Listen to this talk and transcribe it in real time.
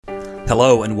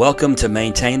Hello and welcome to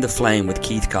Maintain the Flame with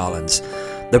Keith Collins,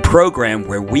 the program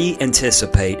where we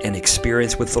anticipate an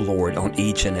experience with the Lord on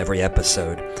each and every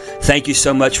episode. Thank you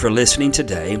so much for listening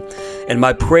today, and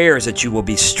my prayer is that you will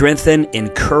be strengthened,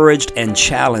 encouraged, and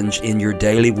challenged in your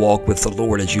daily walk with the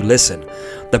Lord as you listen.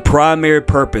 The primary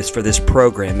purpose for this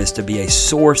program is to be a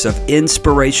source of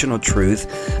inspirational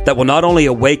truth that will not only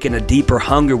awaken a deeper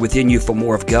hunger within you for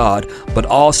more of God, but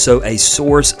also a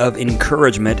source of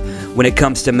encouragement when it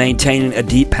comes to maintaining a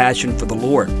deep passion for the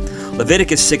Lord.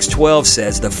 Leviticus 6:12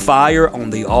 says, "The fire on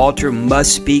the altar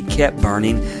must be kept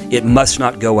burning, it must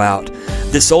not go out."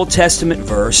 This Old Testament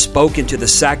verse spoke into the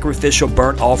sacrificial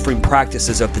burnt offering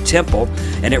practices of the temple,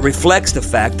 and it reflects the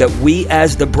fact that we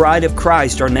as the bride of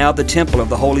Christ are now the temple of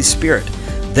the Holy Spirit.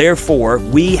 Therefore,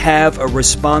 we have a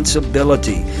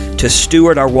responsibility to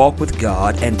steward our walk with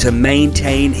God and to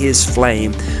maintain His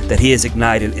flame that He has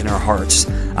ignited in our hearts.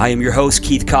 I am your host,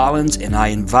 Keith Collins, and I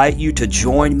invite you to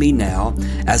join me now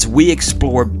as we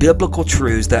explore biblical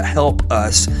truths that help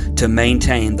us to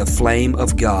maintain the flame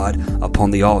of God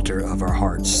upon the altar of our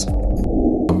hearts.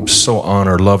 I'm so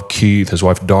honored, love Keith, his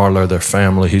wife Darla, their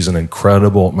family. He's an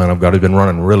incredible man of God. He's been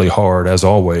running really hard, as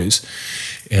always.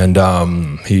 And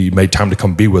he made time to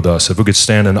come be with us. If we could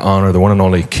stand and honor the one and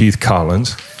only Keith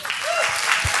Collins.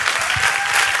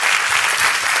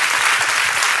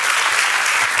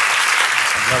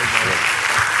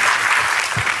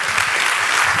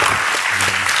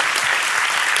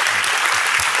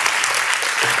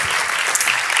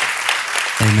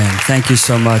 Amen. Thank you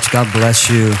so much. God bless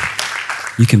you.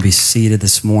 You can be seated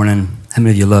this morning. How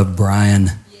many of you love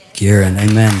Brian Guerin?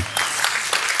 Amen.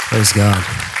 Praise God.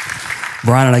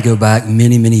 Brian and I go back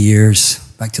many, many years,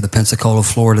 back to the Pensacola,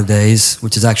 Florida days,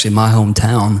 which is actually my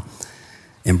hometown.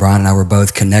 And Brian and I were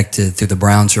both connected through the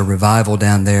Brownsville Revival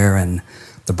down there and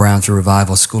the Brownsville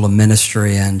Revival School of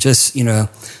Ministry. And just,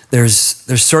 there's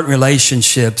certain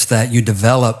relationships that you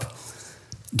develop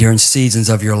during seasons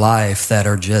of your life that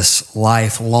are just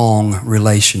lifelong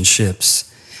relationships.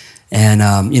 And,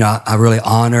 I really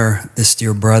honor this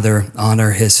dear brother, honor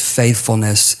his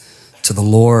faithfulness to the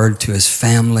Lord, to his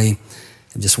family,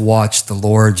 and just watch the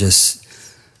Lord just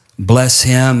bless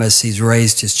him as he's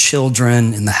raised his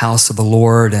children in the house of the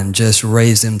Lord and just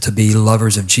raised them to be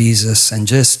lovers of Jesus and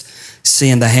just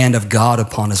seeing the hand of God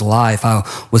upon his life. I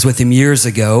was with him years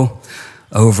ago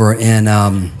over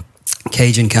in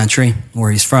Cajun country, where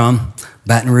he's from,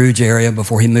 Baton Rouge area,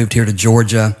 before he moved here to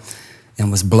Georgia, and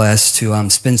was blessed to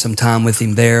spend some time with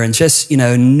him there. And just,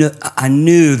 I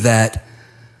knew that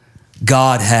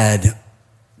God had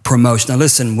promotion. Now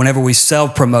listen, whenever we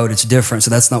self-promote, it's different.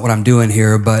 So that's not what I'm doing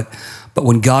here. But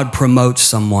when God promotes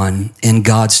someone in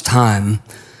God's time,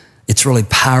 it's really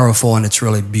powerful and it's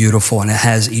really beautiful and it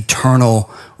has eternal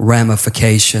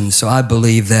ramifications. So I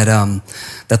believe that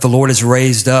that the Lord has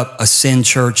raised up a Send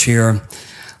Church here,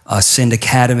 a Send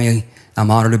Academy. I'm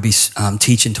honored to be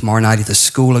teaching tomorrow night at the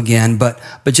school again, but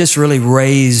just really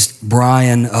raised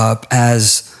Brian up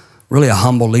as really a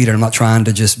humble leader. I'm not trying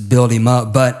to just build him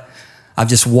up, but I've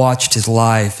just watched his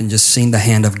life and just seen the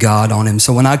hand of God on him.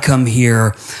 So when I come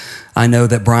here, I know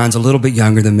that Brian's a little bit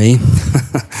younger than me.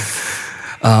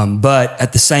 But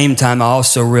at the same time, I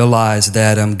also realize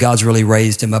that God's really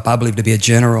raised him up, I believe, to be a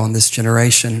general in this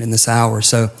generation, in this hour.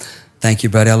 So thank you,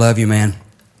 buddy. I love you, man.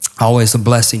 Always a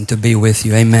blessing to be with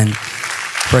you. Amen.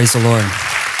 Praise the Lord.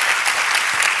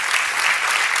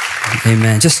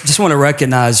 Amen. Just want to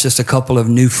recognize just a couple of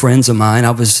new friends of mine.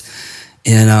 I was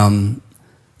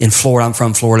in Florida. I'm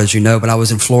from Florida, as you know, but I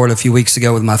was in Florida a few weeks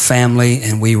ago with my family,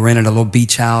 and we rented a little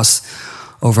beach house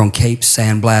over on Cape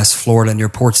San Blas, Florida, near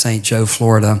Port St. Joe,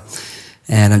 Florida.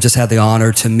 And I just had the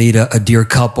honor to meet a dear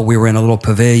couple. We were in a little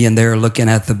pavilion there looking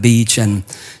at the beach and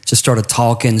just started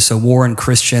talking. So Warren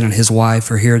Christian and his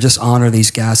wife are here. Just honor these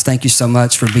guys. Thank you so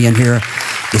much for being here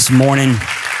this morning.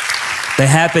 They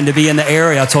happened to be in the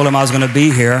area. I told them I was going to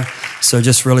be here. So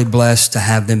just really blessed to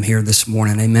have them here this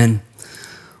morning. Amen.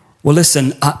 Well,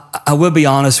 listen, I will be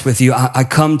honest with you. I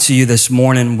come to you this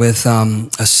morning with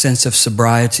a sense of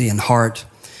sobriety and heart.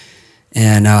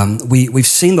 And we've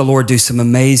seen the Lord do some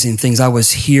amazing things. I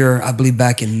was here, I believe,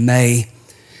 back in May,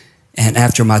 and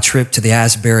after my trip to the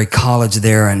Asbury College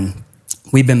there, and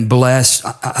we've been blessed.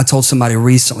 I told somebody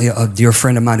recently, a dear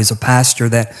friend of mine who's a pastor,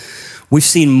 that we've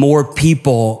seen more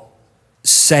people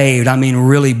saved,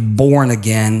 really born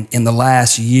again in the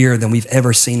last year than we've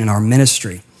ever seen in our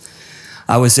ministry.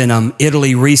 I was in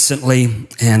Italy recently,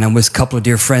 and I was a couple of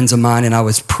dear friends of mine, and I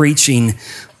was preaching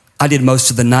I did most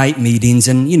of the night meetings,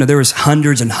 and there was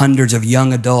hundreds and hundreds of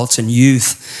young adults and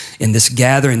youth in this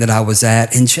gathering that I was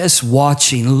at, and just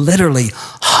watching literally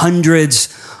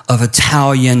hundreds of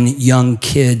Italian young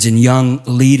kids and young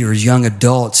leaders, young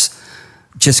adults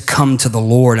just come to the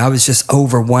Lord. I was just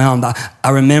overwhelmed. I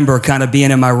remember kind of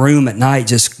being in my room at night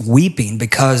just weeping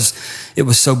because it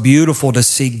was so beautiful to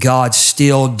see God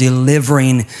still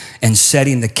delivering and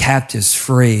setting the captives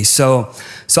free. So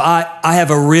I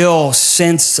have a real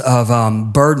sense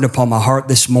of burden upon my heart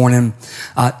this morning.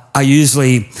 I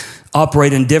usually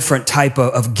operate in different type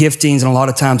of giftings, and a lot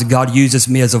of times God uses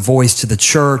me as a voice to the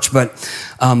church, but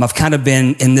I've kind of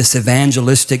been in this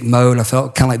evangelistic mode. I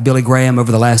felt kind of like Billy Graham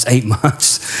over the last 8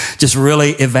 months, just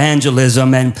really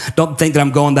evangelism, and don't think that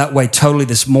I'm going that way totally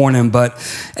this morning, but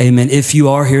amen. If you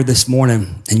are here this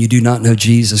morning and you do not know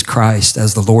Jesus Christ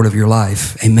as the Lord of your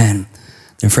life, amen,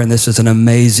 then friend, this is an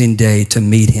amazing day to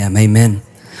meet him, amen.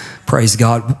 Praise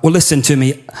God. Well, listen to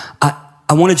me.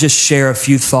 I want to just share a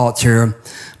few thoughts here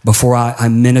before I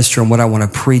minister on what I want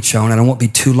to preach on. And I won't be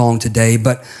too long today,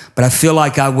 but I feel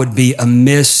like I would be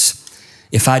amiss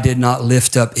if I did not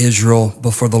lift up Israel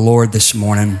before the Lord this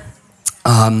morning.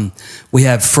 We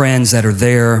have friends that are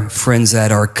there, friends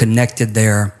that are connected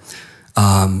there,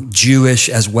 Jewish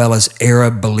as well as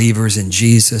Arab believers in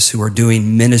Jesus who are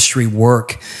doing ministry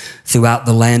work throughout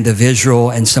the land of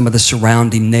Israel and some of the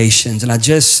surrounding nations. And I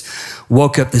just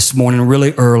woke up this morning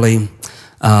really early.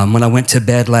 When I went to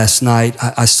bed last night,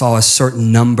 I saw a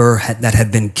certain number that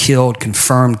had been killed,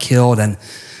 confirmed killed. And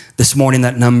this morning,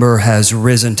 that number has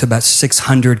risen to about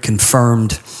 600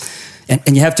 confirmed.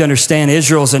 And you have to understand,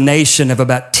 Israel is a nation of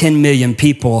about 10 million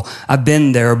people. I've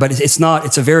been there, but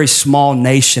it's a very small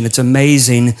nation. It's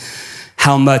amazing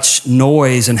how much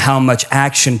noise and how much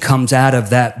action comes out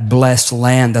of that blessed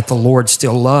land that the Lord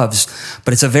still loves.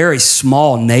 But it's a very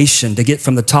small nation. To get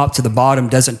from the top to the bottom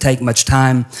doesn't take much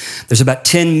time. There's about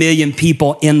 10 million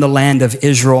people in the land of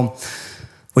Israel,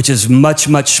 which is much,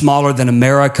 much smaller than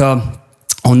America.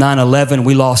 On 9/11,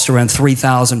 we lost around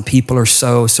 3,000 people or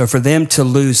so. So for them to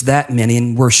lose that many,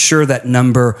 and we're sure that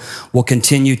number will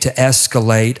continue to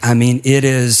escalate. I mean, it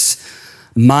is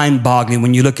mind-boggling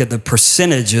when you look at the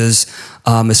percentages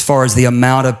as far as the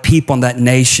amount of people in that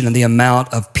nation and the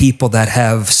amount of people that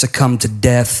have succumbed to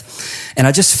death. And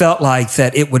I just felt like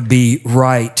that it would be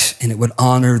right and it would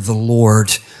honor the Lord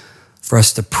for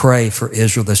us to pray for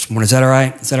Israel this morning. Is that all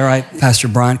right? Is that all right, Pastor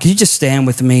Brian? Can you just stand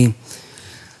with me?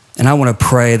 And I want to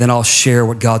pray, then I'll share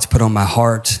what God's put on my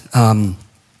heart. Some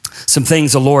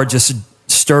things the Lord just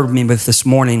stirred me with this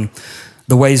morning.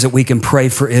 The ways that we can pray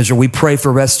for Israel. We pray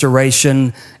for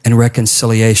restoration and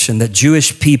reconciliation, that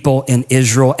Jewish people in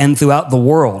Israel and throughout the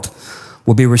world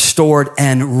will be restored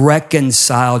and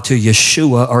reconciled to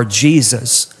Yeshua or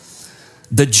Jesus.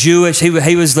 The Jewish,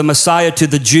 he was the Messiah to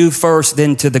the Jew first,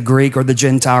 then to the Greek or the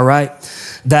Gentile, right?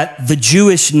 That the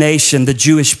Jewish nation, the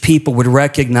Jewish people would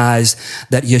recognize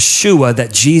that Yeshua,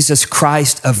 that Jesus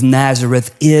Christ of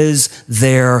Nazareth is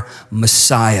their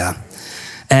Messiah.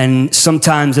 And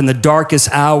sometimes in the darkest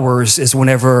hours is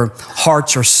whenever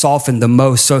hearts are softened the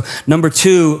most. So number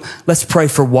 2, let's pray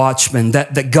for watchmen,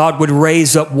 that God would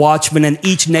raise up watchmen in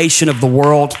each nation of the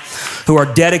world who are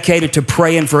dedicated to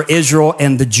praying for Israel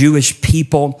and the Jewish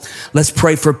people. Let's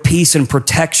pray for peace and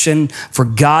protection, for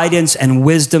guidance and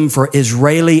wisdom for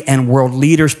Israeli and world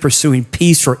leaders pursuing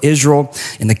peace for Israel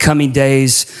in the coming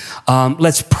days.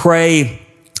 Let's pray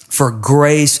for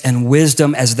grace and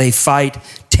wisdom as they fight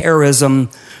terrorism,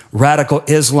 radical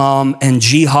Islam, and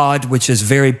jihad, which is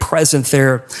very present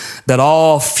there, that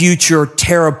all future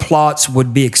terror plots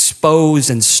would be exposed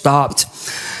and stopped,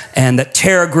 and that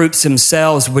terror groups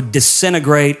themselves would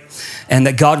disintegrate, and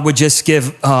that God would just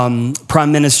give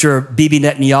Prime Minister Bibi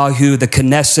Netanyahu, the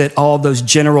Knesset, all those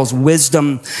generals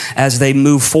wisdom as they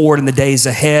move forward in the days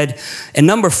ahead. And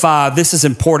number 5, this is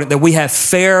important, that we have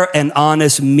fair and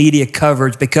honest media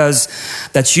coverage, because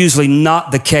that's usually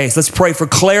not the case. Let's pray for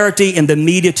clarity in the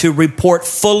media to report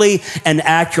fully and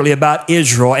accurately about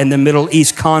Israel and the Middle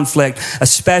East conflict,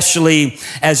 especially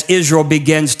as Israel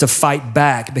begins to fight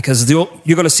back, because you're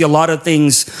going to see a lot of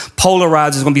things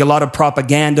polarized. There's going to be a lot of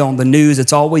propaganda on the news.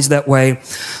 It's always that way.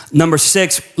 Number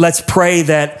 6, let's pray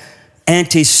that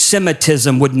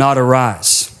anti-Semitism would not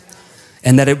arise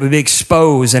and that it would be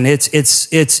exposed, and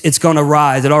it's going to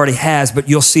rise. It already has, but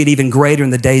you'll see it even greater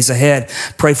in the days ahead.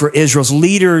 Pray for Israel's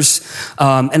leaders,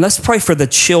 and let's pray for the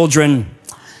children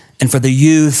and for the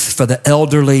youth, for the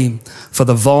elderly, for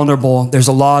the vulnerable. There's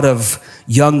a lot of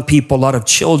young people, a lot of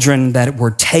children that were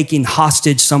taken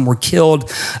hostage. Some were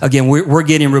killed. Again, we're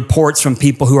getting reports from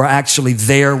people who are actually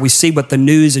there. We see what the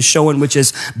news is showing, which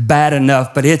is bad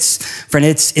enough, but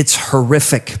it's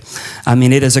horrific. I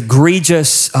mean, it is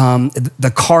egregious,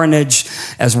 the carnage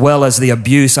as well as the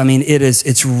abuse. I mean,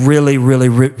 it's really, really,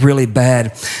 really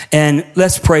bad. And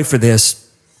let's pray for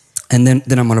this, and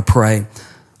then I'm going to pray.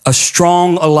 A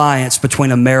strong alliance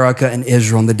between America and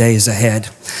Israel in the days ahead.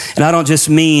 And I don't just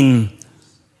mean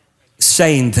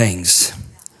saying things.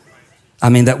 I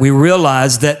mean that we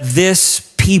realize that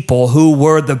this people who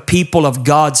were the people of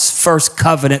God's first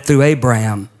covenant through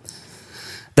Abraham,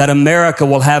 that America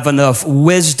will have enough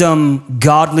wisdom,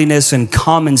 godliness, and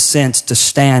common sense to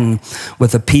stand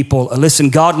with the people. Listen,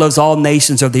 God loves all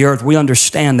nations of the earth. We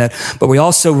understand that, but we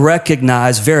also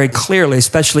recognize very clearly,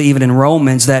 especially even in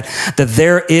Romans, that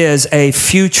there is a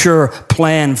future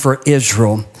plan for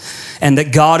Israel, and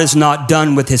that God is not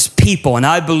done with his people. And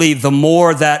I believe the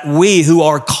more that we who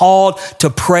are called to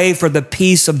pray for the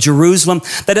peace of Jerusalem,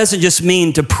 that doesn't just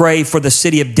mean to pray for the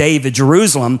city of David,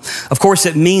 Jerusalem. Of course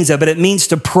it means that, but it means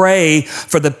to pray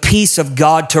for the peace of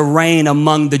God to reign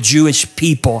among the Jewish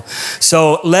people.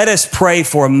 So let us pray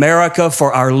for America,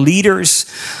 for our leaders,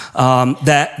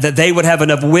 that they would have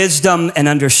enough wisdom and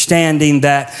understanding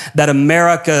that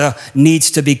America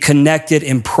needs to be connected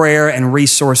in prayer and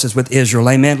resources with Israel.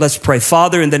 Amen. Let's pray.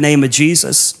 Father, in the name of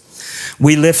Jesus,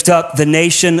 we lift up the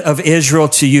nation of Israel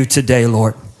to you today,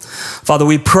 Lord. Father,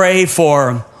 we pray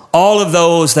for all of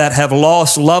those that have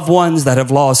lost loved ones, that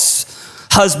have lost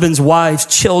husbands, wives,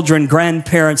 children,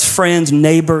 grandparents, friends,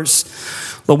 neighbors.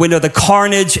 Lord, we know the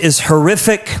carnage is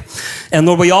horrific. And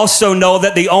Lord, we also know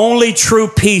that the only true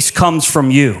peace comes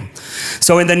from you.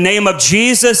 So in the name of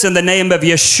Jesus, in the name of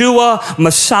Yeshua,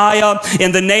 Messiah,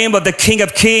 in the name of the King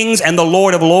of Kings and the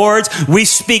Lord of Lords, we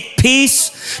speak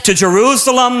peace to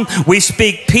Jerusalem. We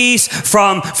speak peace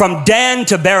from Dan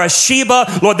to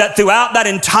Beersheba. Lord, that throughout that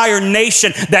entire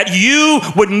nation, that you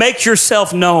would make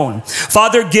yourself known.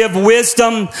 Father, give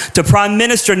wisdom to Prime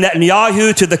Minister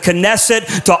Netanyahu, to the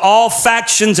Knesset, to all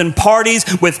factions and parties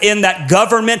within that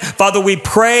government. Father, we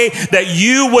pray that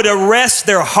you would arrest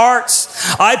their hearts.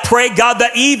 I pray, God,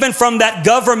 that even from that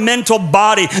governmental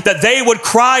body, that they would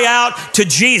cry out to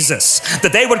Jesus,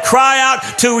 that they would cry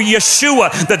out to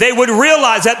Yeshua, that they would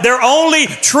realize that their only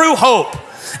true hope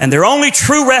and their only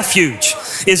true refuge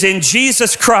is in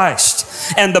Jesus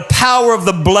Christ and the power of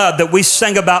the blood that we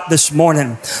sang about this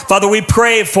morning. Father, we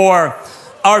pray for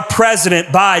our President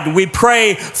Biden. We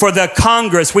pray for the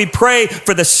Congress. We pray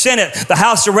for the Senate, the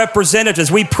House of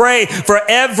Representatives. We pray for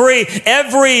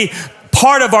every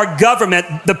part of our government,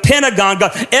 the Pentagon,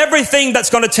 God, everything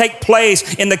that's going to take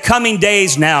place in the coming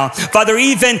days now. Father,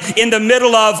 even in the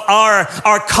middle of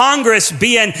our Congress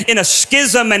being in a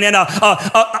schism and in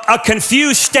a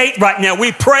confused state right now,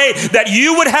 we pray that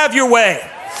you would have your way.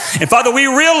 And Father, we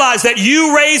realize that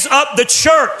you raise up the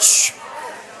church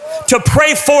to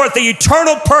pray forth the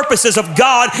eternal purposes of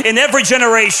God in every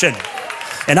generation.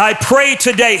 And I pray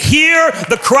today, hear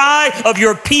the cry of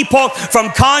your people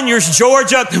from Conyers,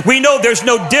 Georgia. We know there's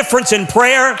no difference in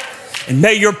prayer. And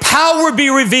may your power be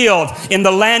revealed in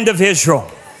the land of Israel.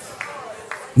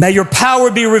 May your power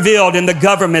be revealed in the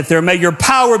government there. May your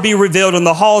power be revealed in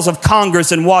the halls of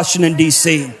Congress in Washington,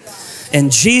 D.C.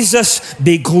 And Jesus,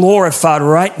 be glorified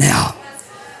right now.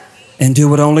 And do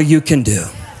what only you can do.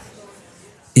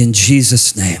 In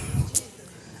Jesus' name,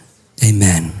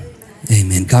 amen.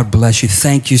 Amen. God bless you.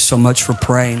 Thank you so much for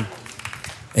praying.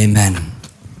 Amen.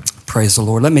 Praise the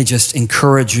Lord. Let me just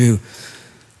encourage you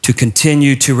to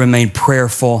continue to remain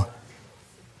prayerful.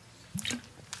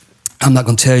 I'm not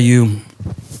going to tell you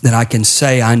that I can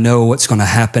say I know what's going to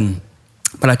happen,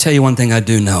 but I tell you one thing I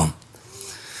do know.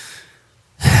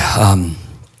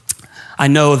 I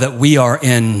know that we are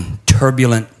in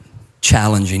turbulent,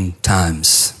 challenging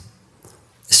times.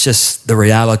 It's just the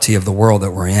reality of the world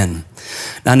that we're in.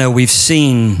 I know we've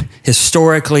seen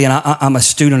historically, and I'm a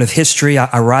student of history.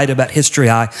 I write about history.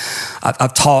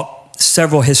 I've taught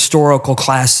several historical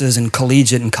classes in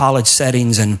collegiate and college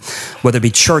settings, and whether it be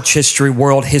church history,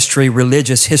 world history,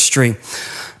 religious history,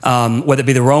 whether it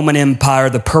be the Roman Empire,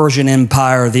 the Persian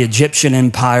Empire, the Egyptian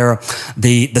Empire,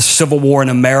 the Civil War in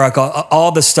America,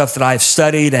 all the stuff that I've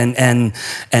studied and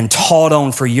taught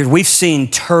on for years. We've seen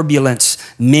turbulence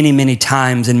many, many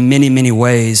times in many, many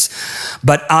ways.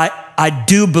 But I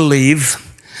do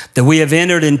believe that we have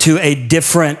entered into a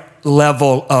different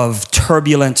level of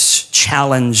turbulence,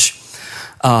 challenge,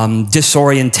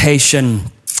 disorientation,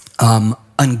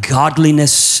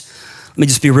 ungodliness. Let me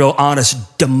just be real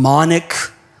honest, demonic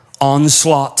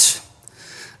onslaught.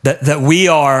 that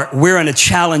we're in a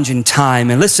challenging time.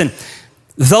 And listen,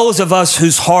 those of us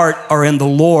whose heart are in the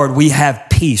Lord, we have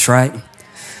peace, right?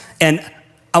 And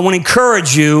I want to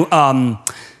encourage you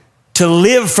to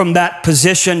live from that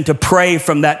position, to pray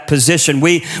from that position.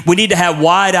 We need to have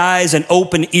wide eyes and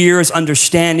open ears,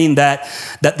 understanding that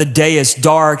the day is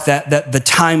dark, that the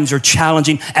times are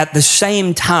challenging. At the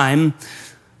same time,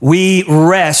 we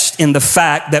rest in the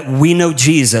fact that we know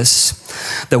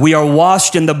Jesus, that we are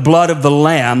washed in the blood of the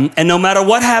Lamb, and no matter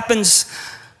what happens,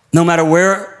 no matter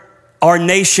where our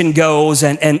nation goes,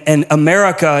 and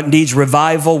America needs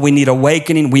revival. We need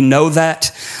awakening. We know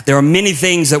that. There are many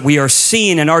things that we are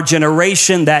seeing in our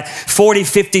generation that 40,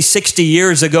 50, 60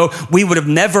 years ago, we would have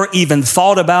never even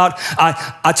thought about.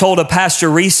 I told a pastor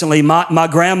recently, my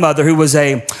grandmother, who was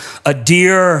a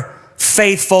dear,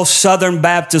 faithful Southern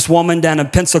Baptist woman down in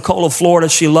Pensacola, Florida.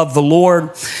 She loved the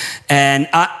Lord. And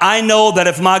I know that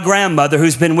if my grandmother,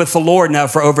 who's been with the Lord now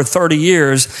for over 30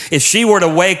 years, if she were to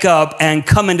wake up and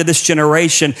come into this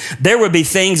generation, there would be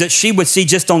things that she would see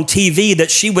just on TV that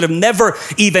she would have never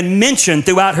even mentioned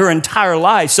throughout her entire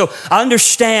life. So I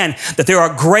understand that there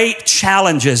are great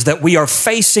challenges that we are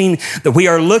facing, that we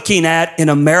are looking at in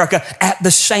America. At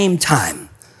the same time,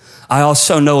 I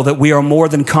also know that we are more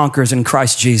than conquerors in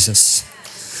Christ Jesus.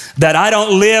 That I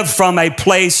don't live from a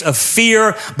place of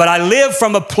fear, but I live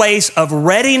from a place of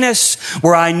readiness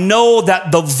where I know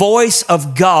that the voice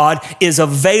of God is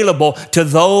available to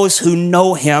those who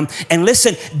know Him. And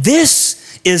listen,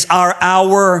 this is our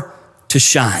hour to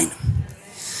shine.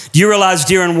 Do you realize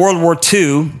during World War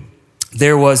II,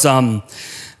 there was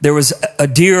a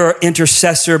dear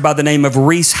intercessor by the name of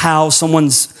Rees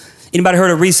Howells. Anybody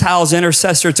heard of Rees Howells'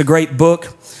 Intercessor? It's a great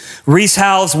book. Rees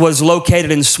Howells was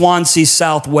located in Swansea,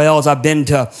 South Wales. I've been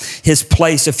to his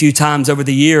place a few times over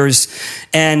the years.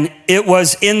 And it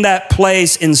was in that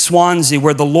place in Swansea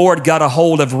where the Lord got a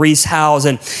hold of Rees Howells,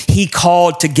 and he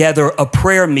called together a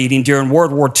prayer meeting during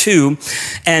World War II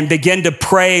and began to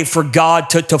pray for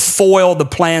God to foil the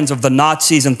plans of the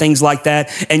Nazis and things like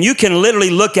that. And you can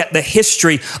literally look at the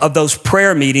history of those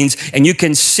prayer meetings and you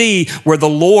can see where the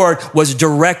Lord was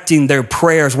directing their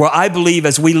prayers. Well, I believe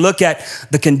as we look at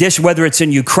the condition, whether it's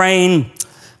in Ukraine,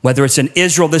 whether it's in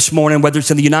Israel this morning, whether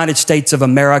it's in the United States of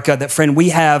America, that friend, we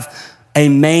have a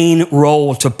main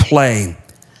role to play.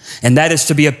 And that is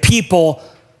to be a people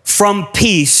from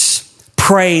peace,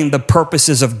 praying the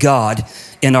purposes of God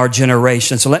in our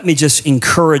generation. So let me just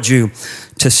encourage you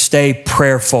to stay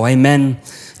prayerful. Amen.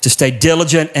 To stay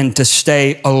diligent and to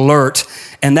stay alert.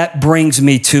 And that brings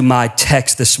me to my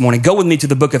text this morning. Go with me to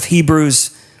the book of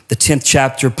Hebrews, the 10th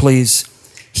chapter, please.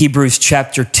 Hebrews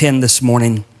chapter 10 this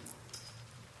morning.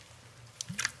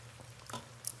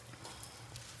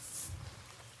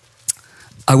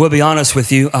 I will be honest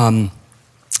with you,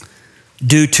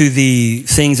 due to the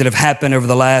things that have happened over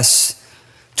the last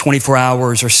 24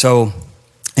 hours or so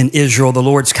in Israel, the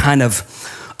Lord's kind of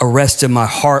arrested my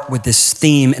heart with this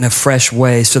theme in a fresh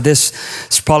way. So this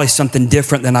is probably something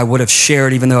different than I would have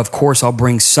shared, even though, of course, I'll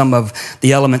bring some of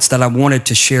the elements that I wanted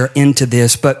to share into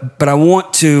this. But I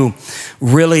want to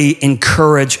really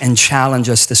encourage and challenge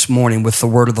us this morning with the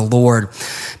word of the Lord,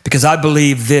 because I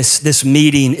believe this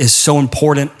meeting is so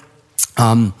important.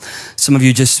 Some of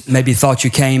you just maybe thought you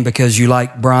came because you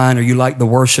like Brian or you like the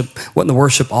worship. Wasn't the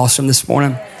worship awesome this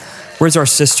morning? Where's our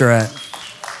sister at?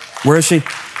 Where is she?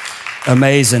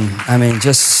 Amazing. I mean,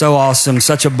 just so awesome.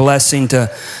 Such a blessing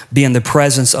to be in the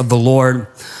presence of the Lord.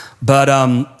 But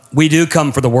we do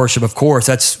come for the worship, of course.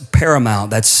 That's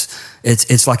paramount.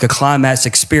 It's like a climax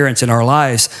experience in our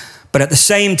lives. But at the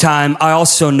same time, I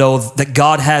also know that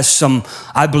God has some,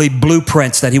 I believe,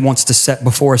 blueprints that He wants to set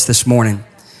before us this morning.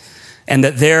 And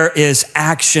that there is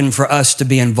action for us to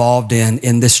be involved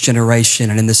in this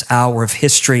generation and in this hour of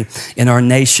history in our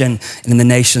nation and in the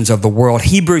nations of the world.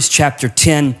 Hebrews chapter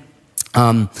 10.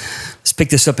 Let's pick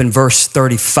this up in verse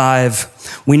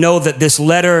 35. We know that this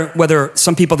letter, whether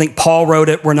some people think Paul wrote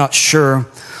it, we're not sure.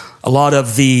 A lot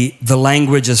of the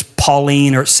language is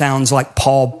Pauline, or it sounds like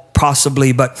Paul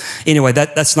possibly. But anyway,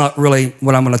 that's not really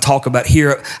what I'm going to talk about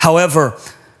here. However,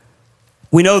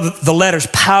 we know that the letter's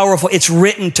powerful. It's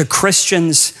written to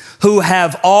Christians who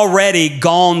have already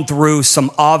gone through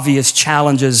some obvious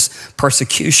challenges,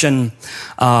 persecution.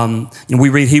 We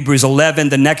read Hebrews 11,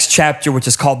 the next chapter, which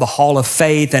is called the Hall of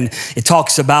Faith. And it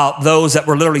talks about those that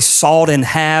were literally sawed in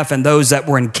half and those that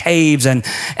were in caves. And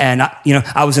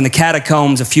I was in the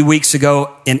catacombs a few weeks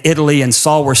ago in Italy and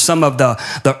saw where some of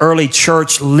the early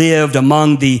church lived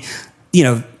among the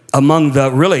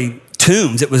really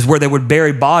tombs. It was where they would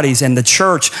bury bodies, and the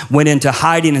church went into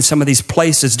hiding in some of these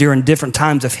places during different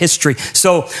times of history.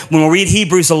 So when we read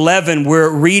Hebrews 11,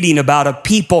 we're reading about a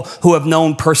people who have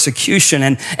known persecution.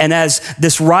 And as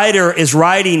this writer is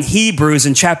writing Hebrews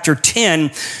in chapter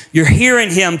 10, you're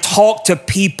hearing him talk to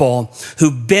people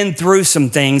who've been through some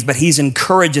things, but he's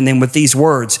encouraging them with these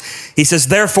words. He says,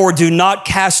 therefore, do not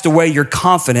cast away your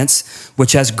confidence,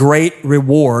 which has great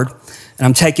reward. And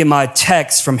I'm taking my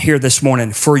text from here this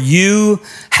morning. For you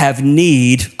have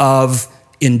need of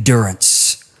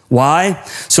endurance. Why?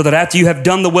 So that after you have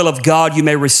done the will of God, you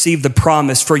may receive the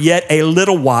promise. For yet a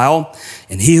little while,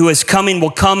 and he who is coming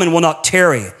will come and will not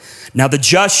tarry. Now the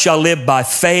just shall live by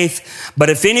faith.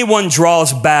 But if anyone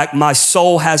draws back, my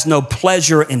soul has no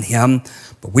pleasure in him.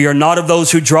 But we are not of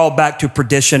those who draw back to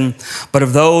perdition, but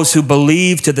of those who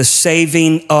believe to the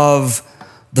saving of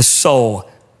the soul.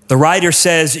 The writer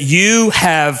says, you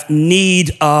have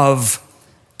need of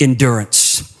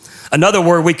endurance. Another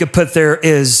word we could put there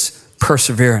is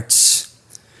perseverance.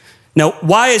 Now,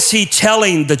 why is he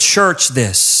telling the church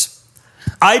this?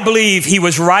 I believe he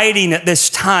was writing at this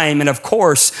time, and of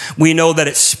course, we know that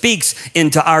it speaks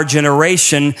into our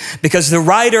generation because the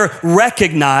writer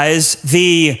recognized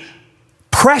the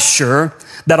pressure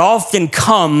that often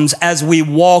comes as we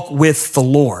walk with the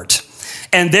Lord.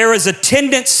 And there is a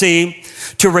tendency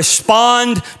to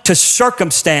respond to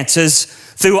circumstances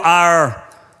through our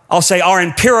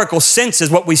empirical senses,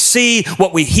 what we see,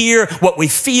 what we hear, what we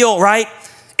feel, right?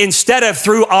 Instead of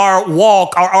through our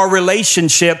walk, our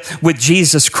relationship with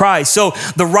Jesus Christ. So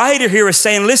the writer here is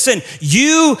saying, listen,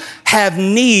 you have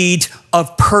need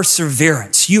of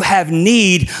perseverance. You have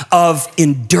need of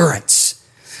endurance.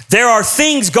 There are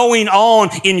things going on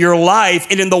in your life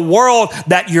and in the world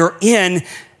that you're in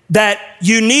that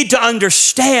you need to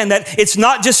understand that it's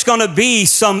not just going to be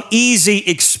some easy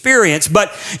experience,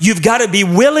 but you've got to be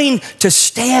willing to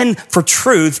stand for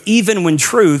truth even when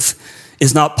truth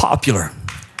is not popular.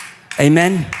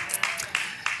 Amen.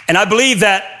 And I believe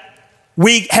that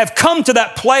we have come to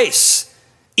that place,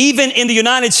 even in the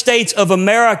United States of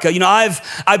America. You know,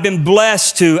 I've been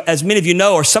blessed to, as many of you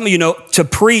know, or some of you know, to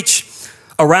preach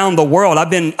around the world. I've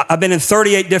been in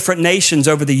 38 different nations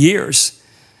over the years.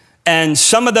 And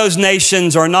some of those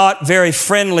nations are not very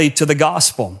friendly to the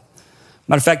gospel.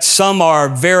 Matter of fact, some are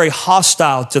very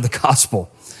hostile to the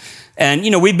gospel. And, you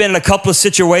know, we've been in a couple of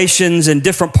situations in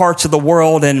different parts of the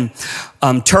world, and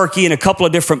Turkey and a couple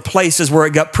of different places where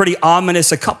it got pretty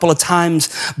ominous a couple of times.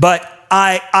 But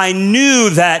I knew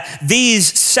that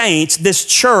these saints, this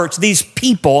church, these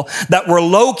people that were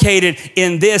located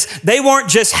in this, they weren't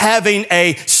just having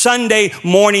a Sunday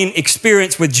morning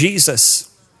experience with Jesus.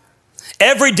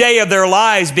 Every day of their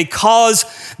lives, because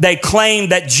they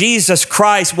claimed that Jesus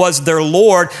Christ was their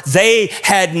Lord, they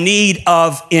had need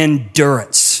of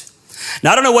endurance.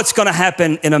 Now, I don't know what's going to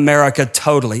happen in America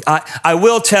totally. I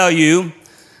will tell you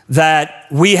that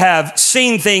we have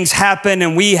seen things happen,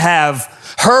 and we have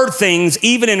heard things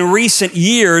even in recent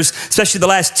years, especially the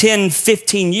last 10,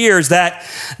 15 years, that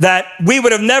we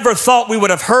would have never thought we would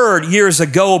have heard years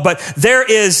ago. But there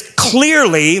is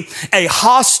clearly a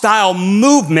hostile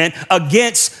movement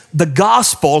against the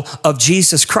gospel of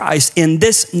Jesus Christ in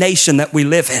this nation that we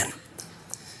live in.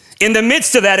 In the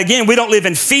midst of that, again, we don't live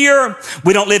in fear.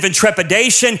 We don't live in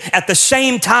trepidation. At the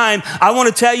same time, I want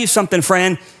to tell you something,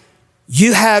 friend.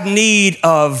 You have need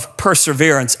of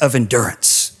perseverance, of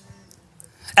endurance.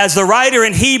 As the writer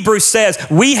in Hebrews says,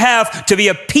 we have to be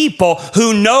a people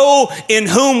who know in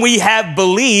whom we have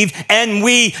believed, and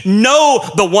we know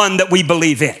the one that we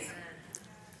believe in.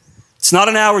 It's not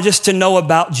an hour just to know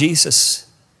about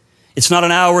Jesus. It's not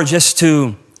an hour just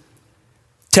to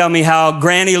tell me how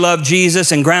Granny loved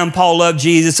Jesus and Grandpa loved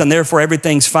Jesus and therefore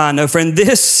everything's fine. No, friend,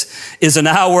 this is an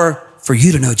hour for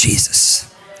you to know Jesus.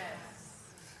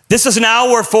 This is an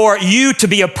hour for you to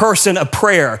be a person of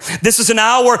prayer. This is an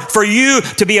hour for you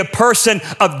to be a person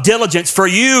of diligence, for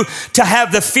you to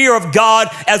have the fear of God,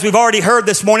 as we've already heard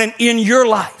this morning, in your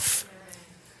life.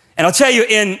 And I'll tell you,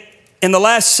 in the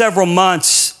last several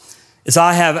months, as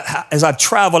I've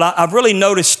traveled, I've really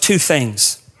noticed two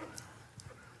things.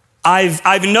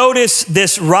 I've noticed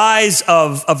this rise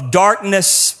of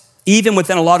darkness, even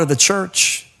within a lot of the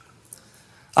church.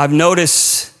 I've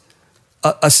noticed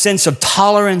a sense of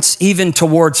tolerance, even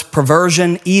towards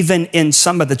perversion, even in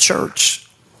some of the church.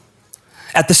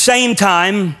 At the same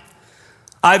time,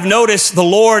 I've noticed the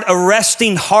Lord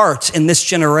arresting hearts in this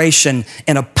generation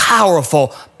in a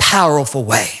powerful, powerful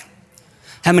way.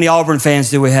 How many Auburn fans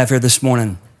do we have here this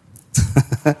morning?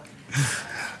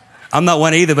 I'm not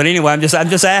one either, but anyway, I'm just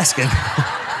asking.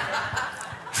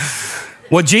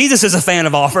 Well, Jesus is a fan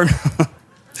of Auburn.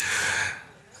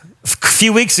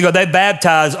 few weeks ago, they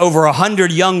baptized over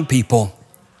 100 young people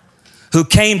who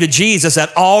came to Jesus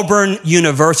at Auburn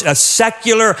University, a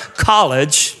secular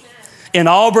college in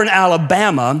Auburn,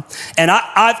 Alabama. And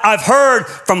I've heard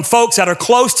from folks that are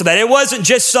close to that, it wasn't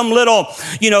just some little,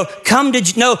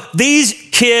 these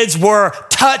kids were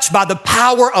touched by the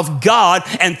power of God,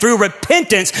 and through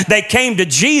repentance, they came to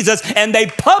Jesus, and they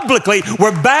publicly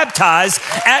were baptized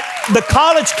at the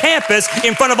college campus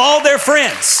in front of all their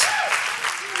friends.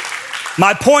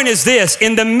 My point is this: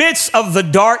 in the midst of the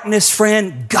darkness,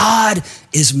 friend, God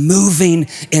is moving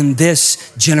in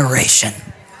this generation.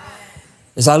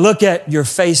 As I look at your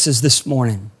faces this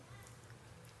morning,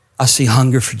 I see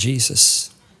hunger for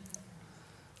Jesus.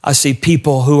 I see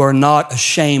people who are not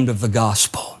ashamed of the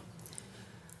gospel.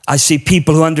 I see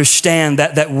people who understand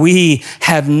that we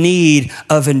have need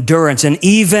of endurance. And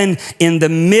even in the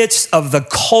midst of the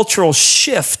cultural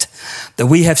shift that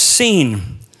we have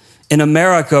seen in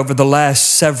America over the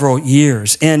last several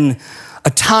years, in a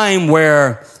time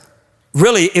where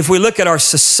really, if we look at our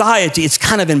society, it's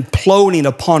kind of imploding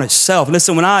upon itself.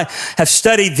 Listen, when I have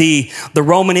studied the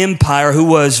Roman Empire, who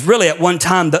was really at one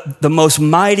time the most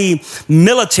mighty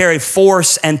military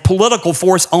force and political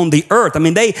force on the earth. I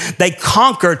mean, they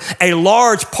conquered a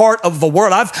large part of the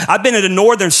world. I've been into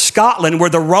northern Scotland, where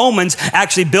the Romans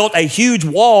actually built a huge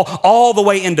wall all the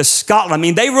way into Scotland. I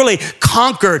mean, they really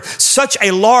conquered such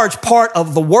a large part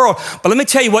of the world. But let me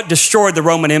tell you what destroyed the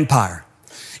Roman Empire.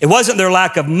 It wasn't their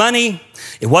lack of money.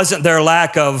 It wasn't their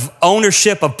lack of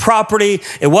ownership of property.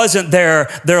 It wasn't their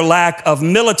lack of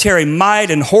military might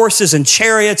and horses and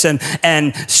chariots and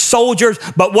soldiers.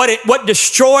 But what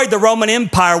destroyed the Roman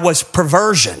Empire was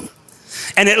perversion.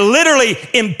 And it literally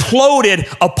imploded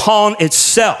upon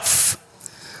itself.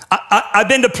 I've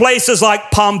been to places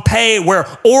like Pompeii where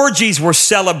orgies were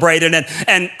celebrated.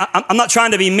 And I'm not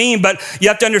trying to be mean, but you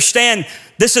have to understand,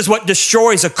 this is what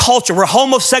destroys a culture, where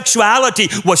homosexuality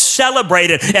was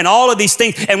celebrated and all of these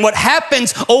things. And what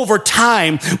happens over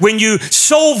time when you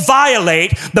so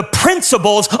violate the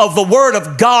principles of the Word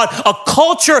of God, a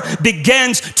culture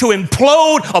begins to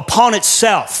implode upon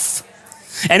itself.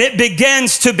 And it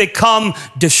begins to become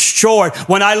destroyed.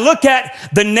 When I look at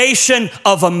the nation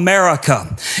of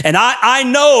America, and I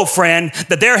know, friend,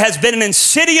 that there has been an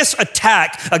insidious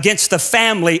attack against the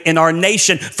family in our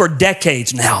nation for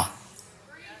decades now.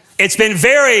 It's been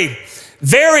very,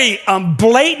 very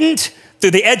blatant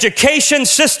through the education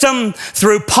system,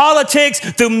 through politics,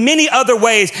 through many other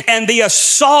ways. And the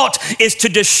assault is to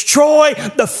destroy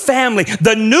the family,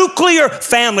 the nuclear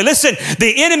family. Listen,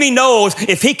 the enemy knows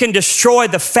if he can destroy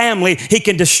the family, he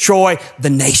can destroy the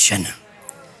nation.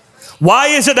 Why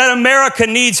is it that America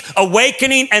needs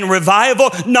awakening and revival?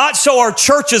 Not so our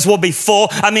churches will be full.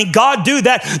 I mean, God do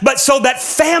that, but so that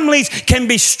families can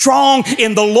be strong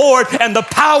in the Lord and the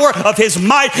power of His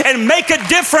might and make a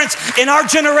difference in our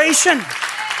generation.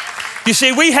 You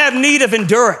see, we have need of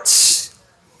endurance.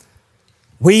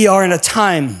 We are in a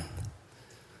time,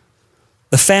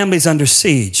 the family's under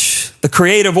siege. The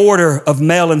creative order of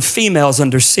male and female is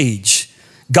under siege.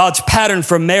 God's pattern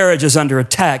for marriage is under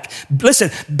attack.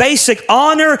 Listen, basic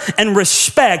honor and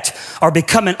respect are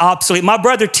becoming obsolete. My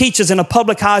brother teaches in a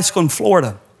public high school in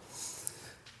Florida.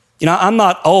 You know, I'm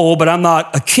not old, but I'm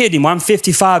not a kid anymore. I'm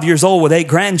 55 years old with 8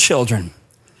 grandchildren.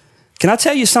 Can I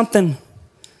tell you something?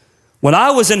 When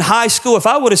I was in high school, if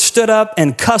I would have stood up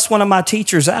and cussed one of my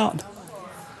teachers out,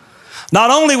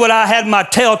 not only would I have had my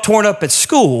tail torn up at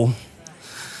school,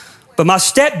 but my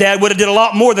stepdad would have did a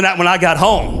lot more than that when I got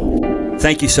home.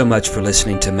 Thank you so much for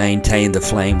listening to Maintain the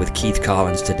Flame with Keith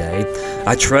Collins today.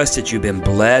 I trust that you've been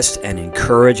blessed and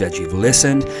encouraged as you've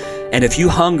listened. And if you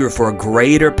hunger for a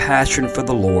greater passion for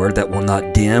the Lord that will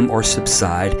not dim or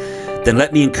subside, then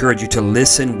let me encourage you to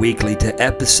listen weekly to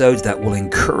episodes that will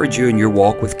encourage you in your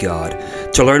walk with God.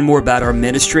 To learn more about our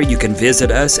ministry, you can visit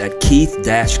us at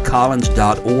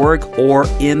keith-collins.org or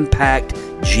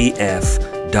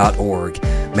impactgf.org.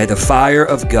 May the fire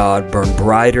of God burn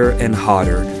brighter and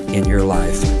hotter in your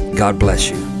life. God bless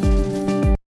you.